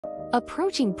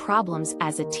Approaching problems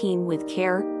as a team with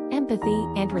care, empathy,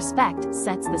 and respect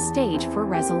sets the stage for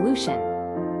resolution.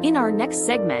 In our next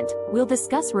segment, we'll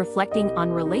discuss reflecting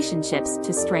on relationships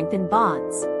to strengthen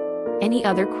bonds. Any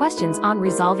other questions on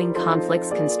resolving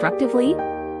conflicts constructively?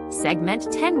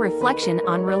 Segment 10: Reflection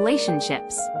on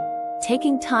relationships.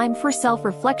 Taking time for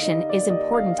self-reflection is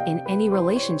important in any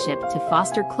relationship to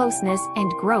foster closeness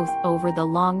and growth over the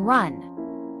long run.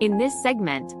 In this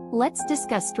segment, let's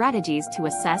discuss strategies to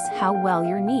assess how well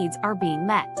your needs are being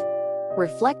met.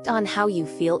 Reflect on how you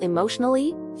feel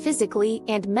emotionally, physically,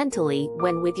 and mentally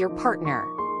when with your partner.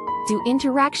 Do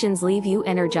interactions leave you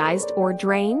energized or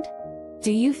drained?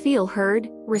 Do you feel heard,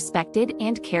 respected,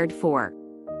 and cared for?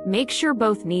 Make sure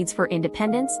both needs for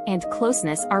independence and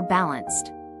closeness are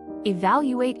balanced.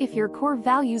 Evaluate if your core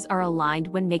values are aligned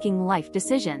when making life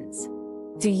decisions.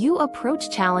 Do you approach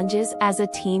challenges as a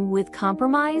team with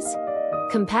compromise?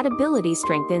 Compatibility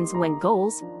strengthens when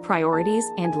goals, priorities,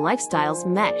 and lifestyles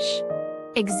mesh.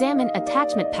 Examine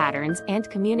attachment patterns and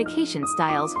communication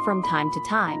styles from time to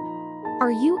time.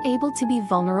 Are you able to be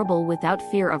vulnerable without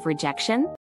fear of rejection?